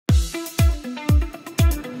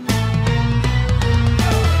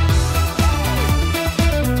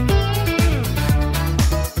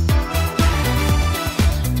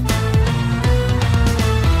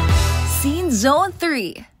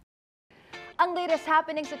SCENEZONE3. Ang latest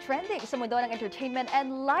happenings sa trending sa mundo ng entertainment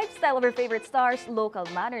and lifestyle of your favorite stars, local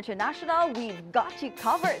man or international, we've got you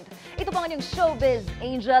covered. Ito po ang inyong showbiz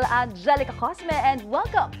angel, Angelica Cosme, and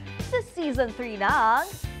welcome sa Season 3 ng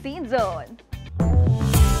SCENEZONE.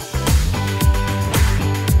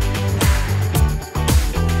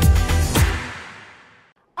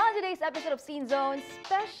 On today's episode of SCENEZONE,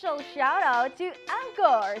 special shout out to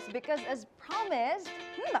anchors because as promised,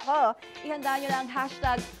 ihanda nyo na ang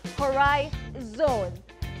hashtag HORI7ON.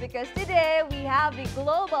 Because today, we have the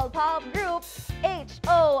global pop group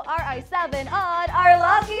HORI7 on our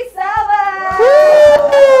Lucky 7!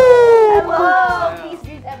 Hello! Please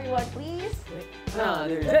greet everyone, please.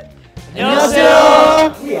 There's it.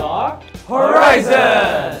 안녕하세요! We are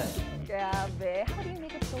Horizon! Grabe. How do you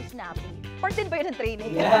make it so snappy? Part din ba yun ng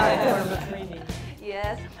training? Yeah, part of training.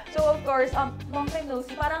 Yes. So of course, long time no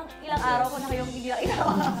see. Parang ilang araw ko na kayong hindi nakita.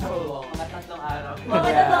 So, mga tatlong araw.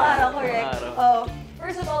 Mga tatlong araw, correct. Oh,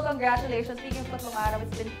 first of all, congratulations. Speaking of tatlong araw,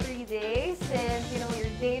 it's been 3 days since, you know,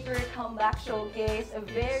 your Dater comeback showcase. A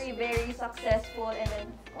very, very successful, and then,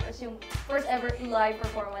 of course, yung first ever live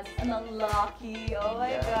performance ng Lucky. Oh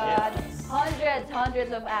my God.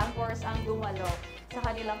 Hundreds of anchors ang dumalo sa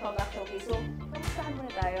kanilang comeback showcase. So, kamustahan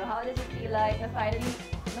muna tayo? How does it feel like na finally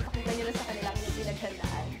nakakita nyo na sa kanilang yung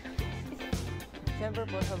pinaghandaan? Siyempre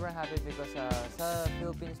po, sobrang happy because sa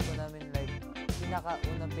Philippines po namin, like,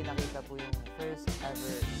 pinakaunang pinakita po yung first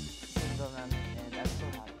ever single namin, and I'm so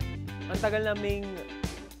happy. Ang tagal naming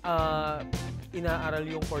inaaral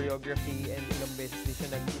yung choreography and ilang beses din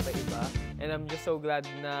siya nag-iba-iba. And I'm just so glad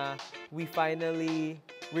na we finally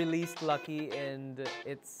released Lucky, and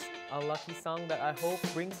it's a lucky song that I hope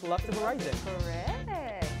brings luck to the horizon.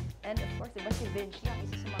 Correct! And of course, diba si Vinci ang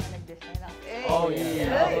isa sa mga nag-design ng Oh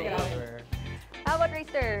yeah! How about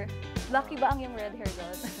Reyster? Lucky ba ang yung red hair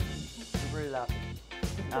doon? Super lucky.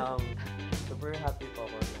 Super happy po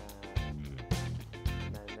ako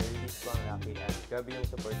na na-release ko ang Lucky, at grabe yung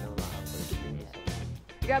support ng mga actors.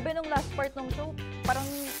 Grabe nung last part ng show, parang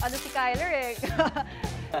ano si Kyler eh.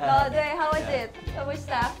 How was it?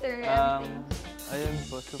 Kamusta after everything? Ayun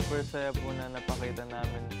po, super saya po na napakita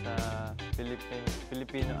namin sa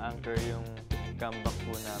Filipino anchor yung comeback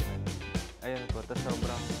po namin. Ayun po, tas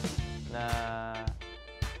sobrang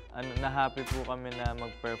na-happy po kami na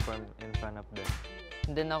mag-perform in front of them.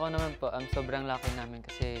 And then ako naman po, sobrang lucky namin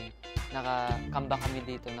kasi naka-comeback kami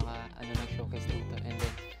dito, nag-showcase dito. And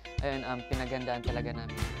then, ayun, pinagandaan talaga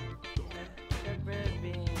namin. Siyempre,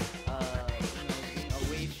 being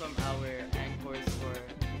away from our anchors for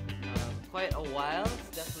quite a while,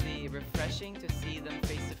 it's definitely refreshing to see them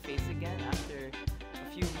face-to-face again after a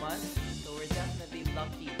few months. So we're definitely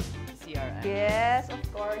lucky to see our anchors. Yes, of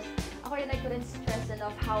course. Ako rin, I couldn't stress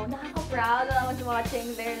enough how nakaka-proud I was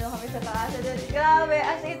watching there nung kami sa taas. Grabe,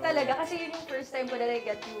 as in talaga. Kasi yun yung first time ko na I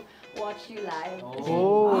get to watch you live.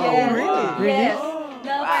 Oh, yes. really? Yes.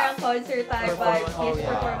 Na parang concert type vibe. Yes,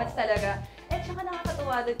 yeah. performance talaga. At saka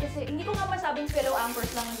nakakatuwa doon kasi hindi ko nga masabing fellow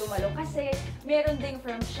anchors lang ang dumalo kasi meron ding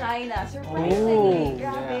from China. Surprisingly,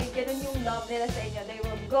 grabe. Ganun yung love nila sa inyo. They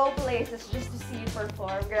will go places just to see you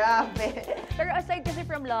perform. Grabe. Pero aside kasi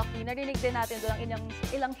from Lucky, narinig din natin doon ang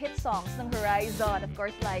ilang hit songs ng Horizon. Of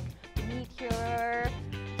course, like Meteor,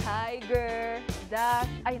 Tiger,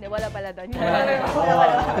 Dash. Ay, hindi, wala pala doon.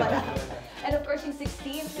 Wala. And of course, yung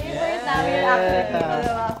 16, favorite namin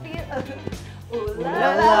actually dito.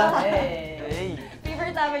 Ulala!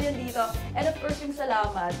 Favorite namin yun dito. And of course, yung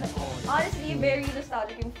Salamat. Honestly, very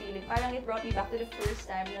nostalgic yung feeling. Parang it brought me back to the first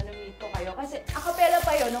time na na-meet ko kayo. Kasi acapella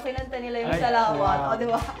pa yun nung kinanta nila yung Salamat. O, di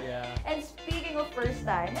ba? And speaking of first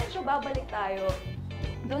time, medyo babalik tayo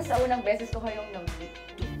dun sa unang beses ko kayong na-meet.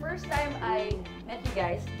 The first time I met you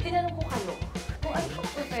guys, tinanong ko kayo kung ano pang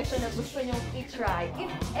profession na gusto nyong i-try.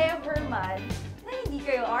 If ever man, na hindi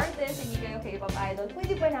kayo artist, hindi kayo K-pop idol,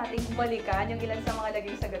 pwede ba natin balikan yung ilan sa mga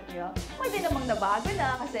naging sagot nyo? Pwede namang nabago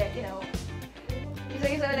na kasi, you know,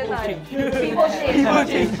 isa-isa ulit tayo. People change.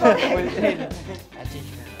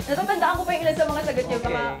 Natatandaan ko pa yung ilan sa mga sagot nyo,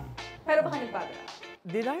 pero baka nagbago na.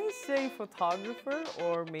 Did I say photographer,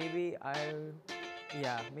 or maybe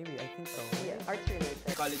maybe I think so. Yeah, arts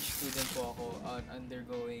related. College student po ako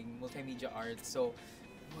undergoing multimedia arts. So,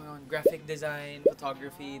 graphic design,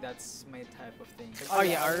 photography, that's my type of thing. Oh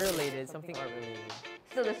yeah, art related, something art related.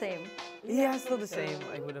 Still the same. Yeah, still the same.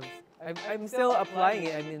 I'm still applying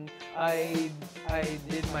it. I mean, I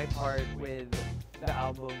did my part with the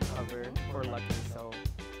album cover for Lucky, so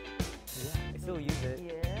yeah, I still use it.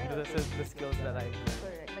 Yeah. This is the skills that I learned.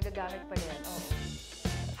 Correct. Nagagamit pa yan. Oh.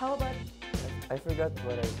 How about I forgot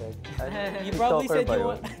what I said. You probably said ba you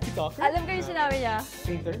yun? want TikToker? Alam ko yung sinabi niya.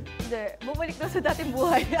 Painter? Hindi. Bumalik daw sa dating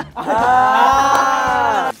buhay niya.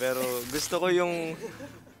 Pero gusto ko yung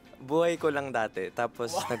buhay ko lang dati.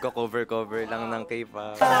 Tapos nagko-cover lang ng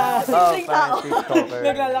K-pop. Simpleng tao. TikToker.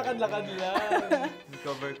 Naglalakad-lakad lang.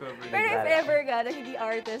 Cover. Pero if ever ka na hindi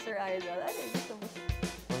artist or idol, ano yung gusto mo?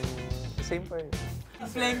 Same for it.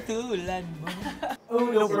 Slang tulan mo.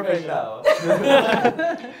 No professional.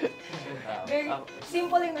 Very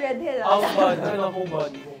simple yung red hill. Ano kung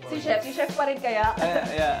body? Si chef pa rin kaya.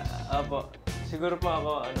 Yeah, apo. Siguro po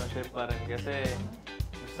ako, chef pa rin. Kasi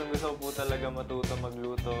gusto ko po talaga matuto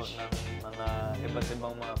magluto ng mga iba't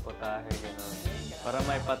ibang mga putahe, gano'n. Para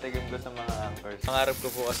may patigim ko sa mga anchors. Pangarap ko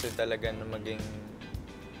po kasi talaga na maging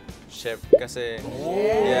chef kasi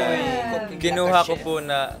kinuha ko po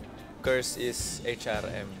na course is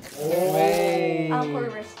HRM. Anchor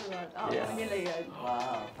restaurant. Nila yan.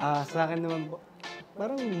 Sa akin naman po,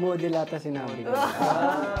 parang model ata sinabi ko.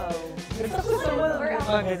 Or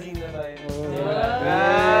Magazine na tayo.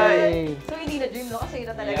 So hindi na dream, no? Kasi yun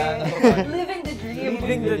na talaga. Living the dream.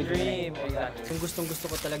 Living the dream. Exactly. Yung gustong-gusto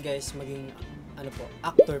ko talaga is maging,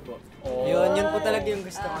 actor po. Yun po talaga yung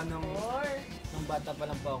gusto ko nung bata pa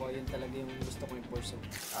lang po ako, yun talaga yung gusto ko yung pursue.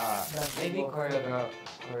 Maybe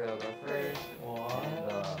choreographer.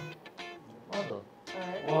 Model.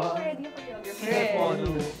 Already yung choreographer.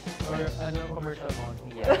 Model. Or commercial model.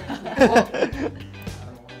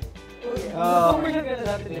 Commercial ka na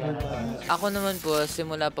dati, di ba? Ako naman po,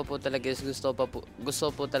 simula pa po talaga is gusto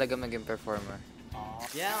po talaga maging performer.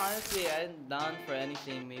 Yeah, honestly, I'm down for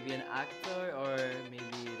anything. Maybe an actor or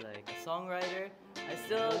maybe like a songwriter. I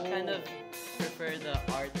still kind of prefer the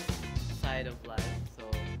art side of life, so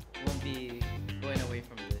won't be going away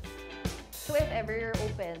from this. So if ever you're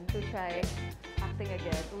open to try acting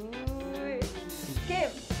again, ooh.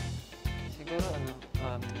 Kim! Siguro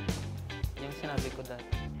yung sinabi ko dati.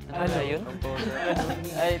 Ano yun?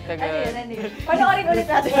 Ay, Ano yun? Panoorin ulit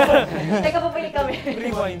natin. Teka, papalik kami.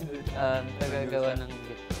 Rewind. tagagawa ng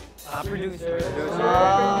Producer.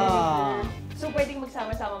 So pwedeng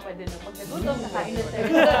magsama-sama pa din pag nagutom, nakain na sa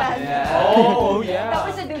restaurant. Yeah.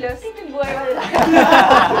 Tapos sa dulo, simpleng buhay mo lang.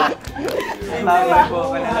 Tawag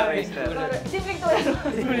po ka nila Reyster. Simpleng tulad mo.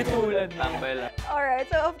 Tuloy-tuloy. Tambay lang. Alright,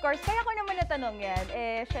 so of course, kaya ko naman natanong yan,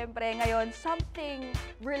 syempre ngayon, something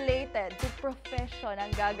related to profession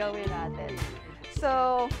ang gagawin natin.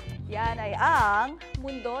 So, yan ay ang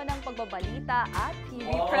mundo ng pagbabalita at TV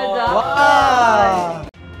production.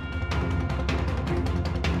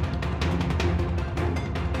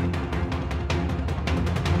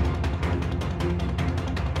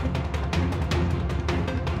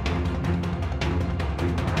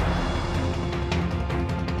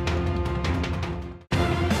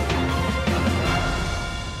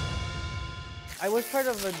 I was part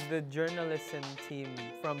of the journalism team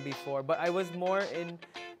from before, but I was more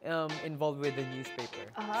involved with the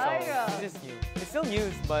newspaper. Ahoy! So it's just new. It's still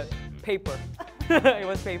news, but paper. It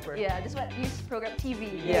was paper. Yeah, this one, news program,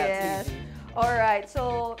 TV. Yeah, Yes. TV. Alright,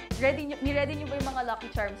 so ready niyo ba yung mga lucky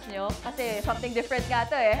charms nyo? Kasi something different nga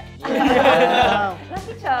to eh.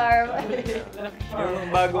 Lucky charm.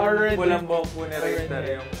 Yung bagong pulang buhok po ni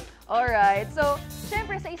Reyster, yung Alright, so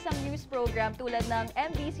syempre sa isang news program tulad ng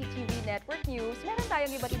MBC TV Network News, meron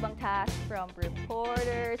tayong iba't ibang tasks from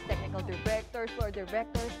reporters, technical directors, floor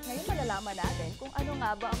directors. Ngayon malalaman natin kung ano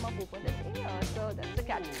nga ba ang mapupunta sa inyo. So that's the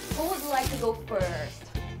catch. Who would like to go first?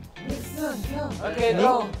 Okay,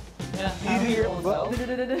 go. Yeah.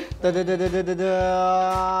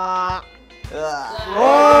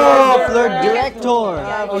 Oh, floor director!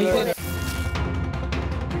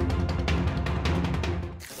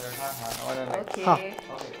 Okay.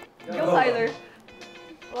 Go, Tyler.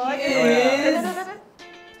 What? And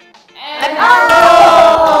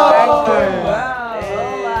Actor!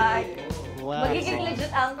 Oh my. Wow. Magiging legit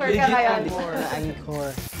anchor ka ngayon.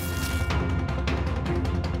 Anchor.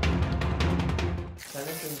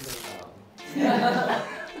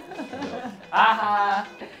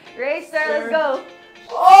 Reyster, let's go.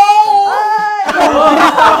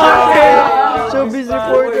 Showbiz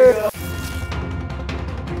reporter.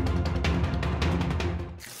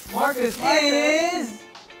 Marcus is.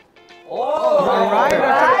 Right.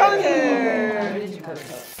 Where did you cut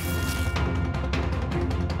it out?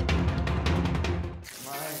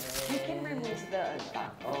 You can remove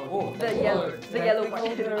the yellow part.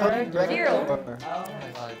 Zero.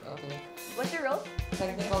 What's your role?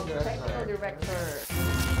 Technical director.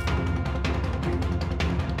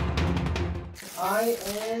 I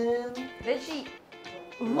am... Vinci.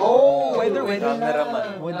 Oh! Weather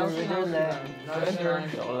cameraman. Weather.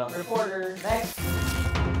 Reporter. Next.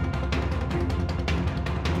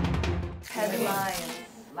 headlines.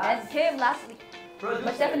 And Kim, lastly,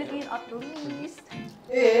 but definitely not least,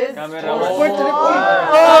 Is... Camera. Tama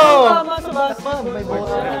sa basketball. May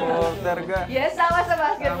Reporter ka. yes, tama sa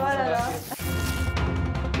basketball, ano?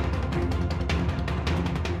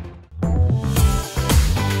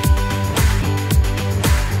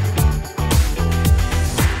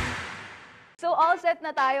 So, all set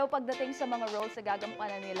na tayo pagdating sa mga roles na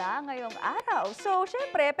gagampanan nila ngayong araw. So,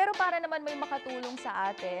 syempre, pero para naman may makatulong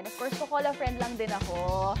sa atin, of course, call a friend lang din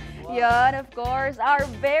ako. Yan, of course, our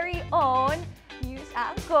very own news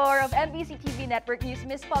anchor of MBC TV Network News,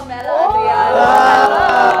 Miss Pamela Adriano.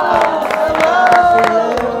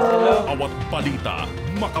 Bawat balita,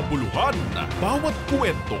 makabuluhan. Bawat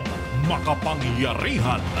kwento,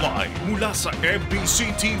 makapangyarihan. Live mula sa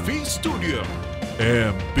MBC TV Studio.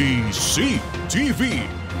 MBC TV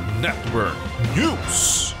Network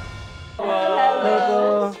News.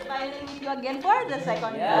 Hello. Finally meet you again for the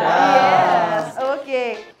second time. Yes,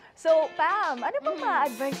 okay. So, Pam, ano bang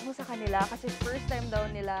ma-advise mo sa kanila? Kasi first time daw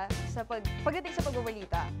nila sa pagdating sa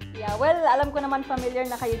pagbabalita. Yeah, well, alam ko naman familiar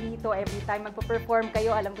na kayo dito. Every time magpo-perform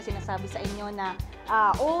kayo, alam ko sinasabi sa inyo na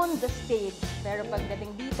own the stage. Pero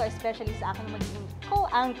pagdating dito, especially sa aking magiging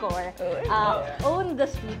co-anchor, own the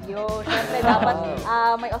studio. Siyempre, dapat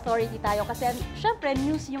may authority tayo kasi siyempre,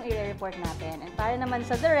 news yung i-report natin. And para naman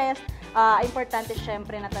sa the rest, importante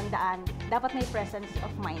siyempre na tandaan, dapat may presence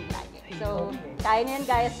of mind lagi. So, kaya niyan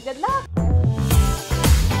guys. Good luck!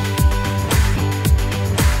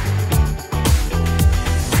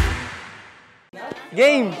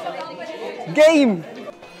 Game! Game!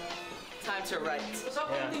 Time to write.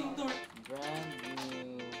 Brand new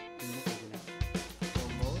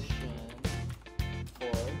promotion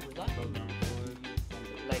for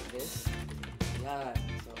like this. Yeah.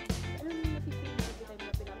 So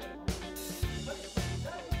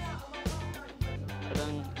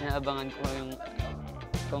Parang naabangan ko yung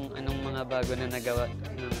kung anong mga bago na nagawa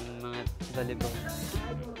ng mga volleyball.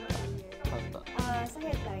 Sa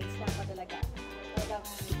headlines, dapat talaga.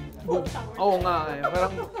 Oo nga eh.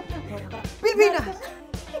 Parang... Pilipinas!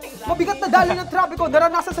 Mabigat na daloy ng trapiko,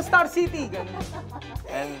 naranasan sa Star City.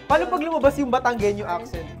 Paano pag lumabas yung Batanggenyo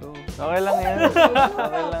accent ko? Okay lang yan.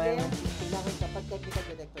 Okay lang yan. Kailangan kapag technical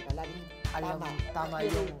director ka, laging Tama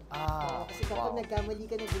yung... Kasi kapag nagkamali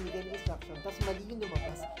ka na binigay ng instruction, tapos mali yung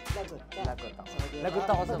lumabas, lagot ka. Lagot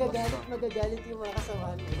ako sa boss ko. Magagalit yung mga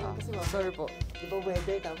kasamahan mo. Kasi Sir po. di ba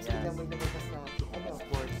weather, tapos bigla mo lumabas na,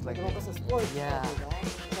 Sports like lumabas sa sports. Yeah. Diba?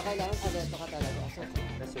 So kailangan alerto ka talaga. So,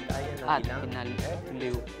 At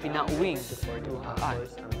pinauwing na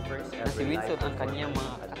si Winston ang kanyang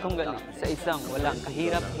mga katunggali sa isang walang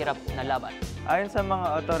kahirap-hirap na laban. Ayon sa mga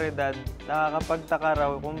otoridad, nakakapagtaka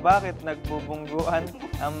raw kung bakit nagbubungguan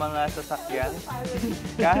ang mga sasakyan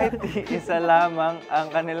kahit isa lamang ang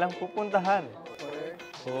kanilang pupuntahan.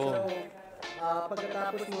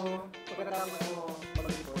 Pagkatapos mo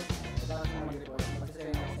mag-report, magsasabi mo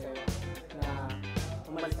sa'yo na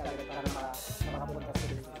umalis ka agad para makapunta sa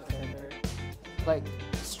center. Like,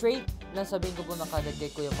 straight na sabihin ko po na kagad kay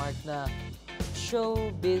Kuya Mark na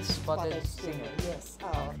showbiz spotted singer. yes.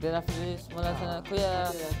 Then after this, mula sa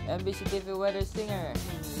Kuya MBC TV weather singer.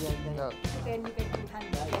 Go. You can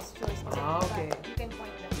handle gestures. Okay. You can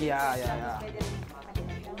point them. Yeah. Pwede rin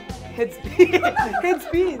makalimutan. Head speed! Head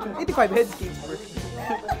speed! 85 head speed.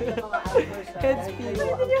 Head speed. You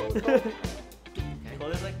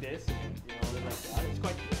hold it like this, and you hold it like that.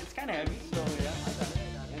 It's kind of heavy, so yeah.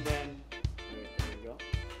 And then, there you go.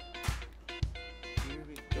 Here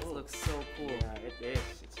we go. this looks so cool. Yeah, it is.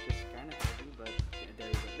 It's just kind of heavy, but there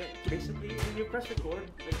you go. There. Basically, when you press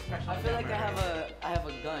record, like I feel like I have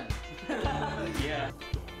a gun. Yeah.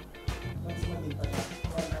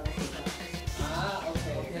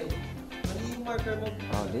 Okay. Mali yung marker mo.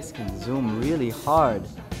 Oh, this can zoom really hard.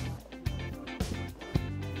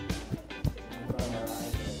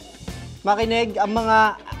 Makinig ang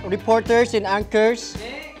mga reporters and anchors.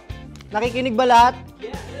 Nakikinig ba lahat?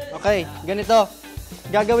 Okay, ganito.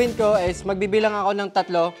 Gagawin ko is magbibilang ako ng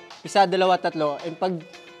 3, 1, 2, 3. And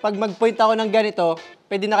pag mag-point ako ng ganito,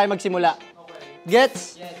 pwede na kayo magsimula.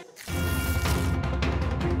 Gets? Yes.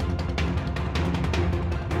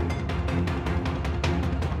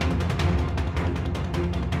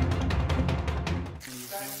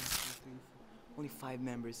 Only 5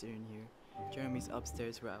 members are in here. Jeremy's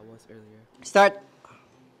upstairs where I was earlier. Start.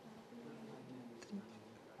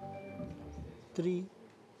 3.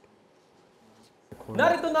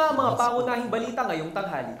 Narito na ang mga pangunahing balita ngayong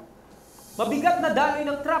tanghali. Mabigat na daloy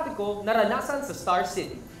ng trapiko naranasan sa Star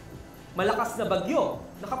City. Malakas na bagyo,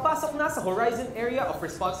 nakapasok na sa horizon area of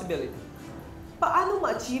responsibility. Paano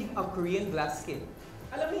ma-achieve ang Korean glass skin?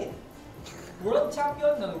 Alamin. World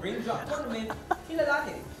Champion ng Raindrop Tournament,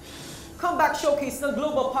 kilalanin. Comeback showcase ng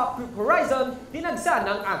global pop group Horizon, dinagsa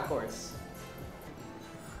ng anchors.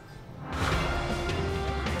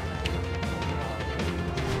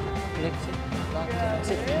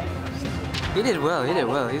 He did well,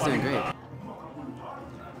 he's doing great.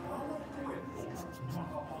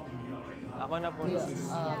 Ako na po.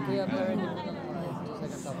 Kuya, pero hindi mo naman just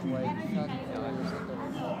like a top wide shot to center.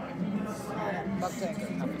 Back to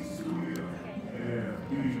anchor.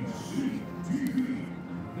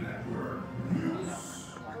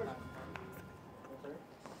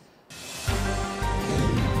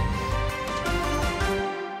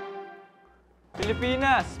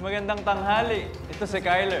 Pilipinas, magandang tanghali. Ito si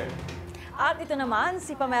Kyler. At ito naman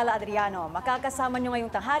si Pamela Adriano. Makakasama niyo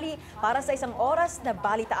ngayong tanghali para sa isang oras na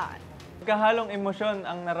balitaan. Magkahalong emosyon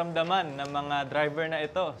ang naramdaman ng mga driver na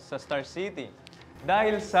ito sa Star City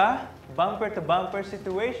dahil sa bumper-to-bumper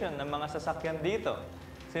situation ng mga sasakyan dito.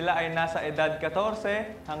 Sila ay nasa edad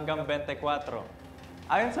 14 hanggang 24.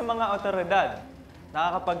 Ayon sa mga otoridad,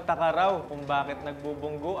 nakakapagtaka raw kung bakit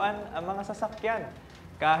nagbubungguan ang mga sasakyan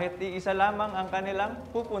kahit iisa lamang ang kanilang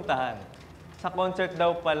pupuntahan. Sa concert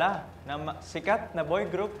daw pala ng sikat na boy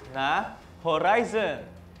group na Horizon.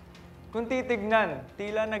 Kung titignan,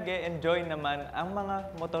 tila nag-e-enjoy naman ang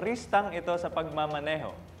mga motoristang ito sa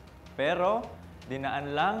pagmamaneho. Pero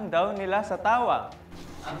dinaan lang daw nila sa tawa.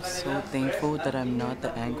 I'm so thankful that I'm not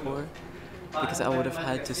the anchor because I would have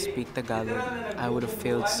had to speak Tagalog. I would have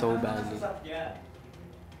failed so badly.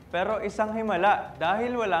 Pero isang himala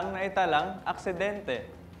dahil walang naitalang aksidente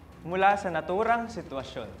mula sa naturang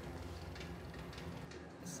sitwasyon.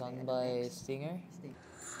 Sung by Stinger.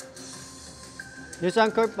 Yes,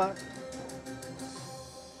 anchor pa.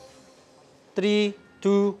 3,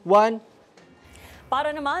 2, 1.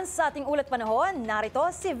 Para naman sa ating ulat panahon, narito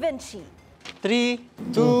si Vinci.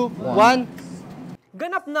 3, 2, 1.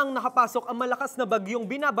 Ganap nang nakapasok ang malakas na bagyong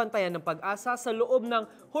binabantayan ng Pag-asa sa loob ng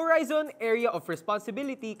Horizon Area of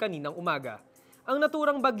Responsibility kaninang umaga. Ang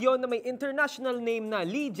naturang bagyo na may international name na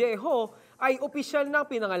Lee Jae-ho ay opisyal na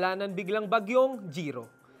pinangalanan biglang bagyong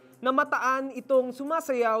Jiro. Namataan itong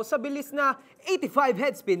sumasayaw sa bilis na 85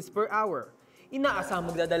 headspins per hour. Inaasang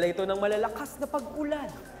magdadala ito ng malalakas na pag-ulan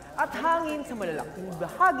at hangin sa malalaking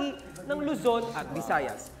bahagi ng Luzon at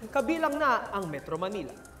Visayas, kabilang na ang Metro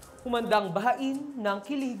Manila. Humandang bahain ng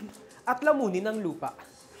kilig at lamunin ng lupa.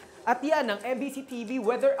 At yan ang MBC TV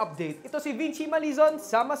Weather Update. Ito si Vinci Malizon,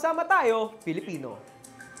 sama-sama tayo, Pilipino.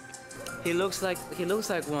 He looks like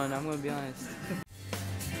one, I'm gonna be honest.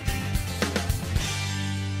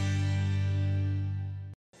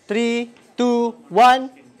 Three, 2,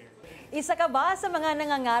 1. Isa ka ba sa mga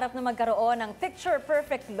nangangarap na magkaroon ng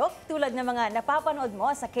picture-perfect look tulad ng mga napapanood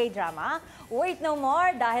mo sa K-drama? Wait no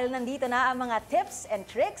more dahil nandito na ang mga tips and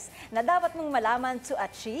tricks na dapat mong malaman to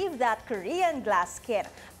achieve that Korean glass skin.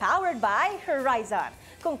 Powered by Horizon.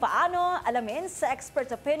 Kung paano, alamin sa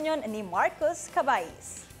expert opinion ni Marcus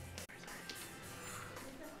Cabais.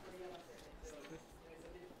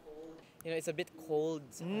 You know, it's a bit cold.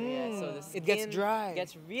 Yeah, so the skin it gets dry.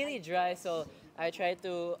 Gets really dry, so I try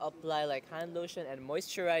to apply like hand lotion and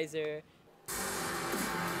moisturizer.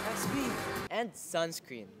 And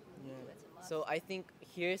sunscreen. So I think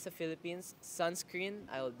here sa Philippines, sunscreen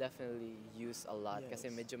I will definitely use a lot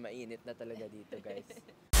kasi medyo mainit na talaga dito, guys.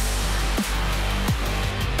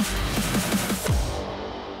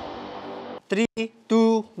 Three,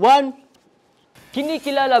 2, 1.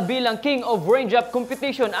 Kinikilala bilang King of Raindrop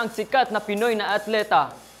Competition ang sikat na Pinoy na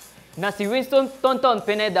atleta na si Winston Tonton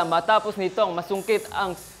Pineda matapos nitong masungkit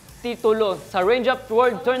ang titulo sa Raindrop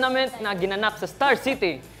World Tournament na ginanap sa Star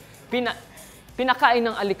City. Pinakain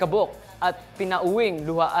ng alikabok at pinauwing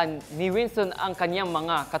luhaan ni Winston ang kanyang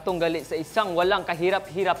mga katunggali sa isang walang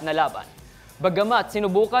kahirap-hirap na laban. Bagamat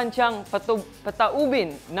sinubukan siyang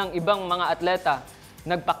pataubin ng ibang mga atleta,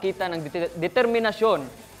 nagpakita ng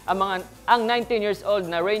determinasyon ang 19 years old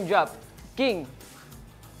na Raindrop King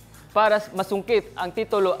para masungkit ang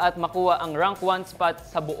titulo at makuha ang rank 1 spot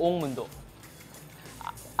sa buong mundo.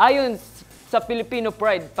 Ayon sa Filipino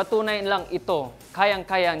Pride, patunay lang ito,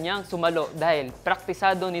 kayang-kaya niyang sumalo dahil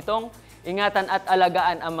praktisado nitong ingatan at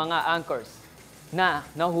alagaan ang mga anchors na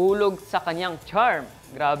nahulog sa kanyang charm.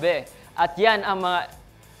 Grabe. At yan ang mga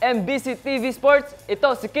MBC TV Sports.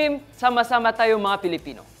 Ito si Kim, sama-sama tayo mga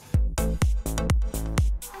Pilipino.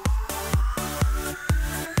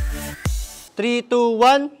 Three, 2,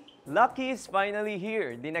 1. Lucky is finally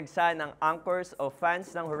here. Dinagsa ng anchors o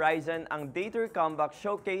fans ng Horizon ang Dater Comeback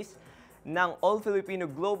Showcase ng All-Filipino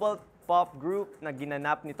Global Pop Group na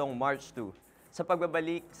ginanap nitong March 2. sa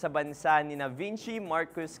pagbabalik sa bansa ni Sina Vinci,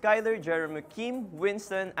 Marcus, Skyler, Jeromy, Kim,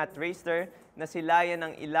 Winston at Reyster na silayan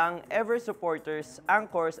ng ilang ever supporters,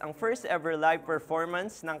 anchors ang first ever live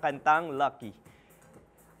performance ng kantang Lucky.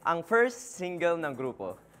 Ang first single ng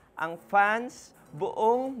grupo. Ang fans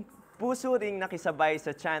buong puso ring nakisabay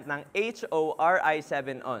sa chant ng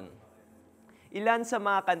HORI7ON. Ilan sa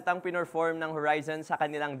mga kantang pinorform ng Horizon sa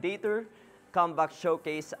kanilang Dater comeback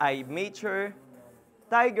showcase ay Mature,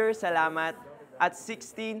 Tiger, Salamat, at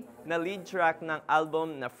 16 na lead track ng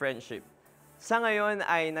album na Friendship. Sa ngayon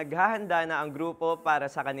ay naghahanda na ang grupo para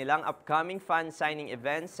sa kanilang upcoming fan signing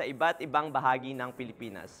events sa iba't ibang bahagi ng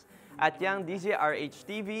Pilipinas. At yang DZRH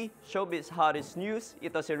TV, Showbiz Hottest News,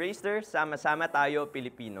 ito si Reyster, sama-sama tayo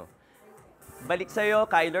Pilipino. Balik sa'yo,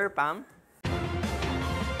 Kyler, Pam.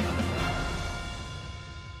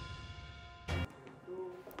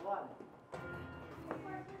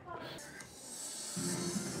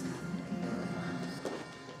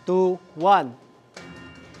 Two, one.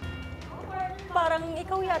 Parang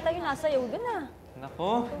ikaw yata yung nasayaw dun ah.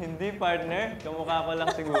 Nako, hindi partner. Kamukha ko lang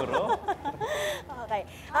siguro. Okay.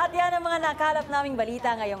 At yan ang mga nakalap naming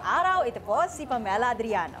balita ngayong araw. Ito po si Pamela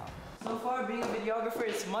Adriano. So far, being a videographer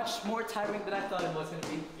is much more tiring than I thought it was going to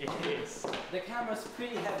be. It is. The camera's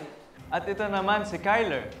pretty heavy. At ito naman si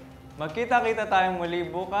Kyler. Magkita-kita tayong muli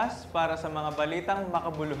bukas para sa mga balitang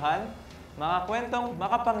makabuluhan, mga kwentong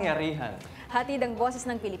makapangyarihan. Hatid ang boses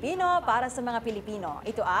ng Pilipino para sa mga Pilipino.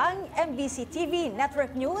 Ito ang MBC TV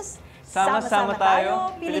Network News. Sama-sama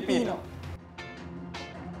tayo, Pilipino.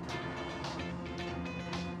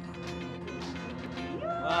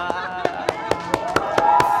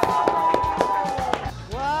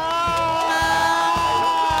 Wow!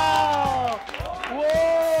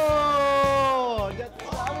 Whoa! That's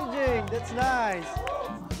challenging. That's nice.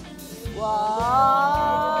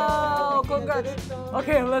 Wow! Congrats!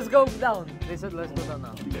 Okay, let's go down. They said let's go down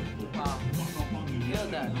now. Wow. Feel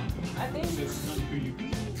that. I think...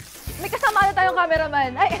 May kasama na tayong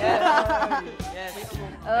cameraman. Ay! Yes.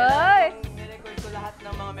 Ay! Nirecord ko lahat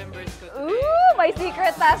ng mga members ko today. Ooh! May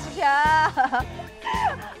secret task siya!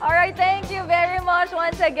 Alright, thank you very much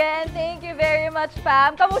once again. Thank you very much,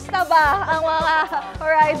 Pam. Kamusta ba ang mga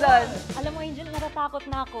Horizon? Alam mo, Angel, natatakot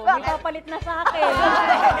na ako. May papalit na sa akin.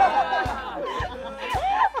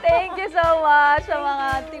 Thank you so much sa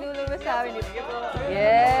mga tinulong mo sa amin.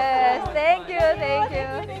 Yes! Thank you, thank you.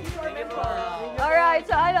 Alright,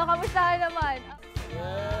 so ano, kamusta naman?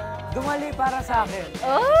 Dumali para sa akin.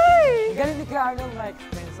 Oy! Galing ni Carlo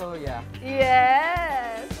ma-explain, so yeah.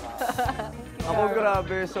 Yes! Ako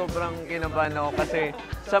grabe, sobrang kinabahan ako kasi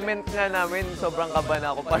sa ment nga namin, sobrang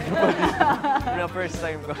kabahan ako para na first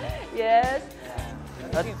time ko. Yes.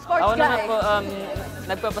 At ako naman po,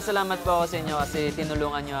 nagpapasalamat po ako sa inyo kasi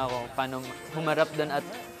tinulungan niyo ako paano humarap doon at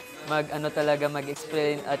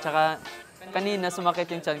mag-explain. At saka kanina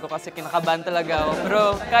sumakit yung tiyan ko kasi kinakabahan talaga ako.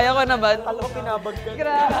 Pero kaya ko naman. Alam ko pinabag ka.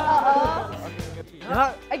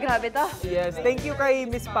 Ay, grabe to. Yes, thank you kay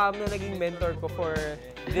Miss Pam na naging mentor ko for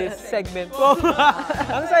this segment ko.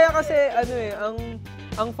 Ang saya kasi,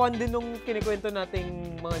 ang fun din nung kinikwento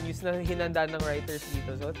nating mga news na hinanda ng writers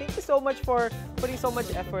dito. So, thank you so much for putting so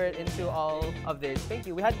much effort into all of this. Thank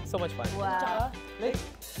you. We had so much fun. Wow. Tsaka, like,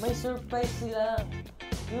 may surprise sila.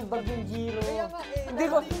 Yung bagong Giro.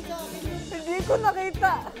 Hindi ko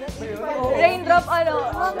nakita. Raindrop,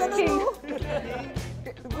 King.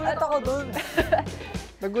 Nagulat ako dun.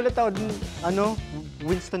 Nagulat ako dun,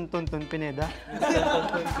 Winston Tonton Pineda.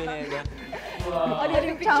 Tonton Pineda. Ano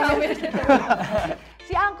yung channel?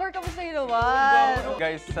 Si Anchor, kamusta yun naman?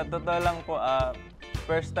 Guys, sa totoo lang po,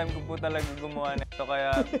 first time ko po talaga gumawa nito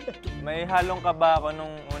kaya may halong kaba ako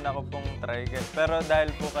nung una ko pong try. Pero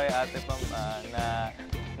dahil po kay Ate Pam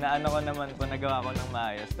na ano ko naman po, nagawa ko ng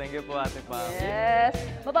maayos. Thank you po, Ate Pam. Yes.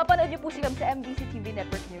 Mapapanood niyo po sila sa MBC TV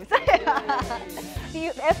Network News. Si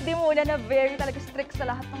FD muna na very talaga strict sa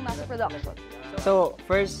lahat ng nasa production. So,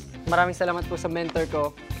 first, maraming salamat po sa mentor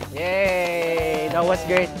ko. Yay! That was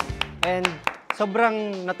great. And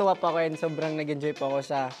sobrang natuwa po ako and sobrang nag-enjoy po ako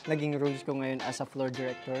sa naging roles ko ngayon as a floor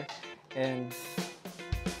director. And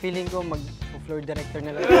feeling ko mag-floor director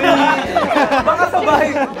na lang. Baka sabay!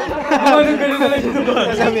 Ganun na lang yung ba?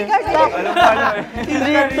 Sabi, Alam pa na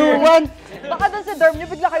eh. 3, 2, 1! Baka doon sa dorm niyo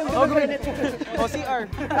bigla kayong gumagawin. O, CR.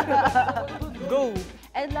 Go!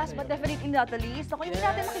 And last but definitely not the least, ako hindi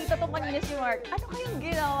natin nakita tong kanina si Mark. Ano kayong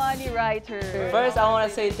ginawa ni Writer? First, I want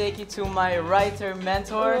to say thank you to my writer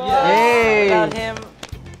mentor. Yay! Without him,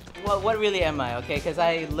 what really am I? Okay, because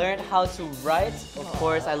I learned how to write. Of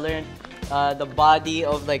course, I learned the body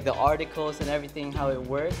of like the articles and everything, how it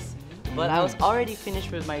works. But I was already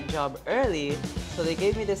finished with my job early, so they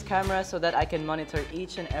gave me this camera so that I can monitor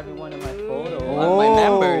each and every one of my photos, my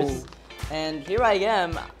members. And here I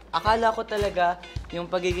am. Akala ko talaga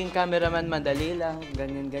yung pagiging cameraman madali lang,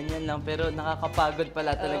 ganyan-ganyan lang, pero nakakapagod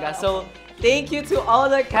pala talaga. So, thank you to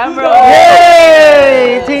all the camera.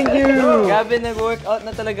 Yay! Thank you! Grabe, nag-workout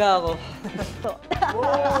na talaga ako.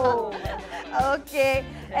 Okay.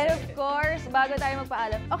 And of course, bago tayo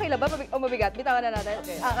magpaalam, okay lang ba? O mabigat? Bitawan na natin?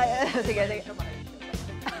 Okay. Sige, sige.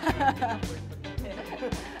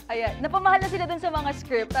 Ayan, napamahal na sila dun sa mga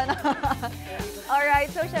script. Ano?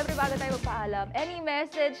 Alright, so syempre bago tayo magpaalam, any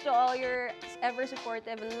message to all your ever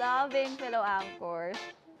supportive, loving fellow anchors?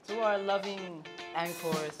 To our loving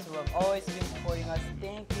anchors who have always been supporting us,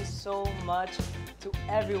 thank you so much to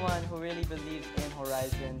everyone who really believes in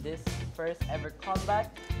Horizon. This first ever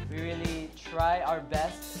comeback, we really try our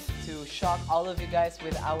best to shock all of you guys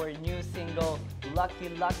with our new single, Lucky,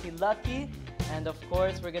 Lucky, Lucky. And of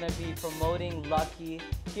course, we're gonna be promoting Lucky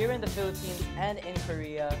here in the Philippines and in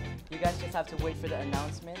Korea. You guys just have to wait for the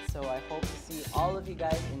announcement. So I hope to see all of you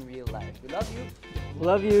guys in real life. We love you.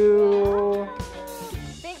 Love you.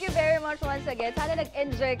 Thank you very much once again. Sana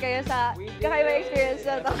nag-enjoy kayo sa kakaiba experience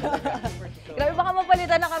na to. Grabe, baka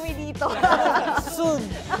mapalitan na kami dito. Soon.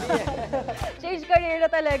 Change career na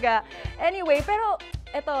talaga. Anyway, pero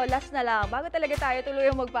eto, last na lang. Bago talaga tayo tuloy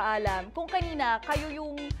yung magpaalam. Kung kanina, kayo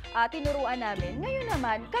yung tinuruan namin, ngayon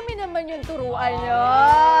naman, kami naman yung turuan nyo.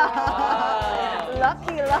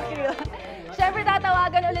 Lucky, lucky. Siyempre,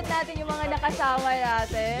 tatawagan ulit natin yung mga nakasama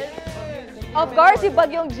natin. Of course, si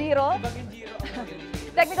Bagyong Jiro.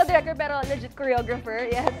 Technical director pero legit choreographer.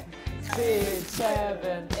 Yes. 6,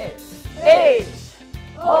 7, 8. 8.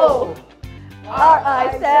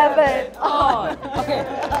 HORI7 on. Okay.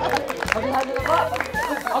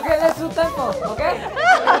 Okay, let's do tempo. Okay?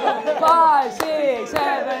 5, 6,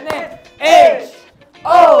 7, 8.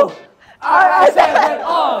 HORI7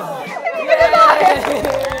 on. HORI7 on.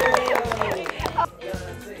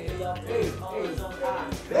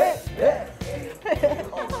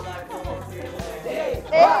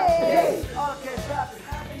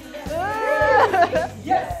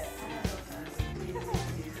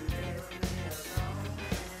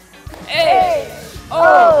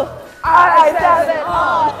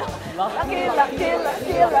 Lucky, lucky,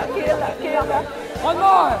 lucky, lucky, lucky. One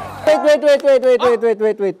more.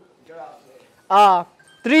 Wait.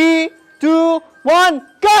 3, 2, 1,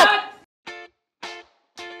 cut!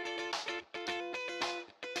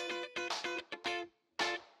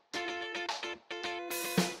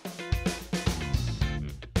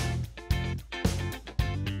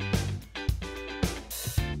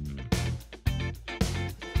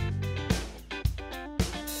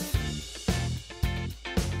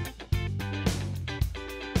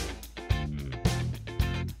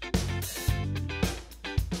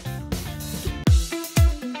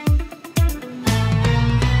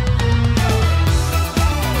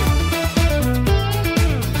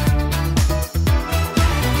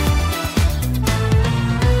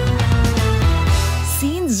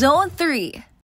 SCENEZONE3